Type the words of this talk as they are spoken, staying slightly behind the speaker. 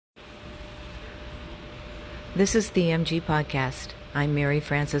This is the MG Podcast. I'm Mary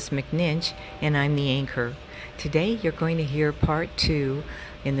Frances McNinch, and I'm the anchor. Today, you're going to hear part 2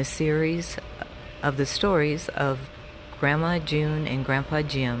 in the series of the stories of Grandma June and Grandpa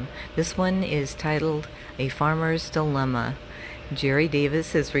Jim. This one is titled A Farmer's Dilemma. Jerry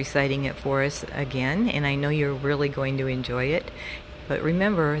Davis is reciting it for us again, and I know you're really going to enjoy it. But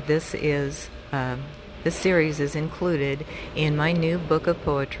remember, this series is included in my new book of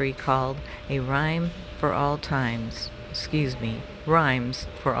poetry called A Rhyme for All Times. Rhymes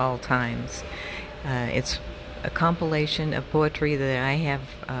for All Times. It's a compilation of poetry that I have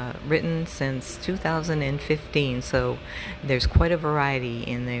written since 2015, so there's quite a variety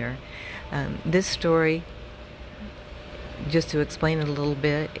in there. This story, just to explain it a little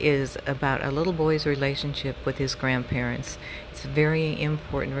bit, is about a little boy's relationship with his grandparents. It's a very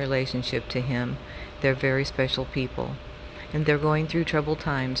important relationship to him. They're very special people. And they're going through troubled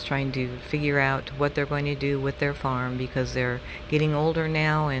times trying to figure out what they're going to do with their farm because they're getting older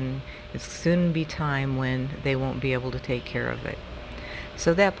now and it'll soon be time when they won't be able to take care of it.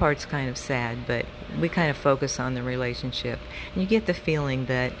 So that part's kind of sad, but we kind of focus on the relationship. And you get the feeling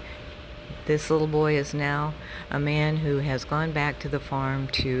that this little boy is now a man who has gone back to the farm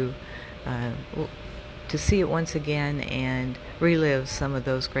to see it once again and relive some of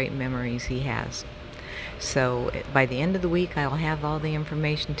those great memories he has. So by the end of the week, I'll have all the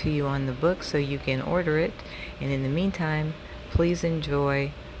information to you on the book so you can order it. And in the meantime, please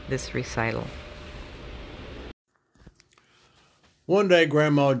enjoy this recital. One day,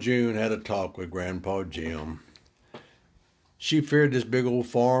 Grandma June had a talk with Grandpa Jim. She feared this big old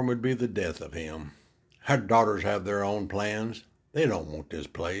farm would be the death of him. Her daughters have their own plans. They don't want this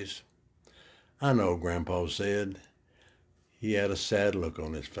place. I know, Grandpa said. He had a sad look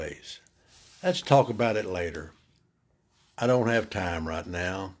on his face. Let's talk about it later. I don't have time right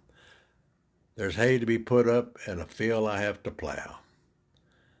now. There's hay to be put up and a field I have to plow.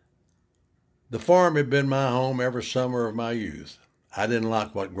 The farm had been my home every summer of my youth. I didn't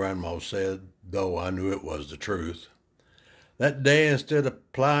like what Grandma said, though I knew it was the truth. That day, instead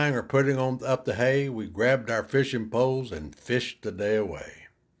of ploughing or putting up the hay, we grabbed our fishing poles and fished the day away.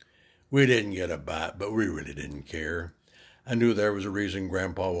 We didn't get a bite, but we really didn't care. I knew there was a reason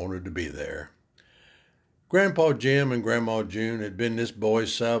Grandpa wanted to be there. Grandpa Jim and Grandma June had been this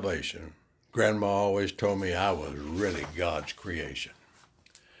boy's salvation. Grandma always told me I was really God's creation.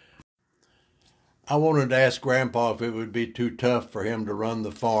 I wanted to ask Grandpa if it would be too tough for him to run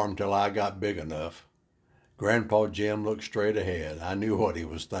the farm till I got big enough. Grandpa Jim looked straight ahead. I knew what he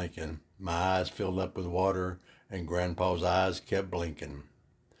was thinking. My eyes filled up with water, and Grandpa's eyes kept blinking.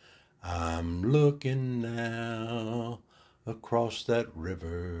 I'm looking now across that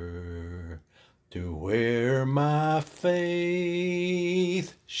river to where my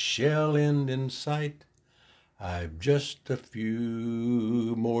faith shall end in sight. I've just a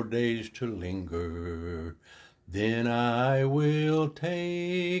few more days to linger, then I will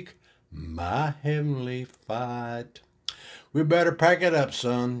take my heavenly fight. We better pack it up,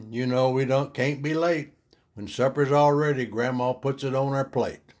 son. You know we can't be late. When supper's all ready, Grandma puts it on our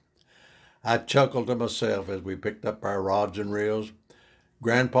plate. I chuckled to myself as we picked up our rods and reels.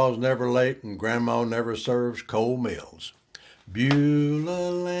 Grandpa's never late and Grandma never serves cold meals. Beulah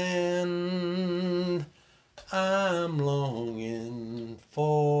land, I'm longing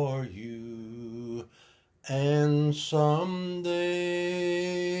for you, and someday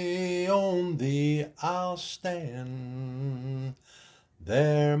on thee I'll stand.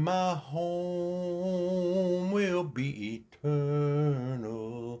 There my home will be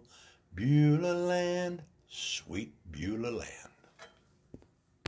eternal. Beulah land, sweet Beulah land.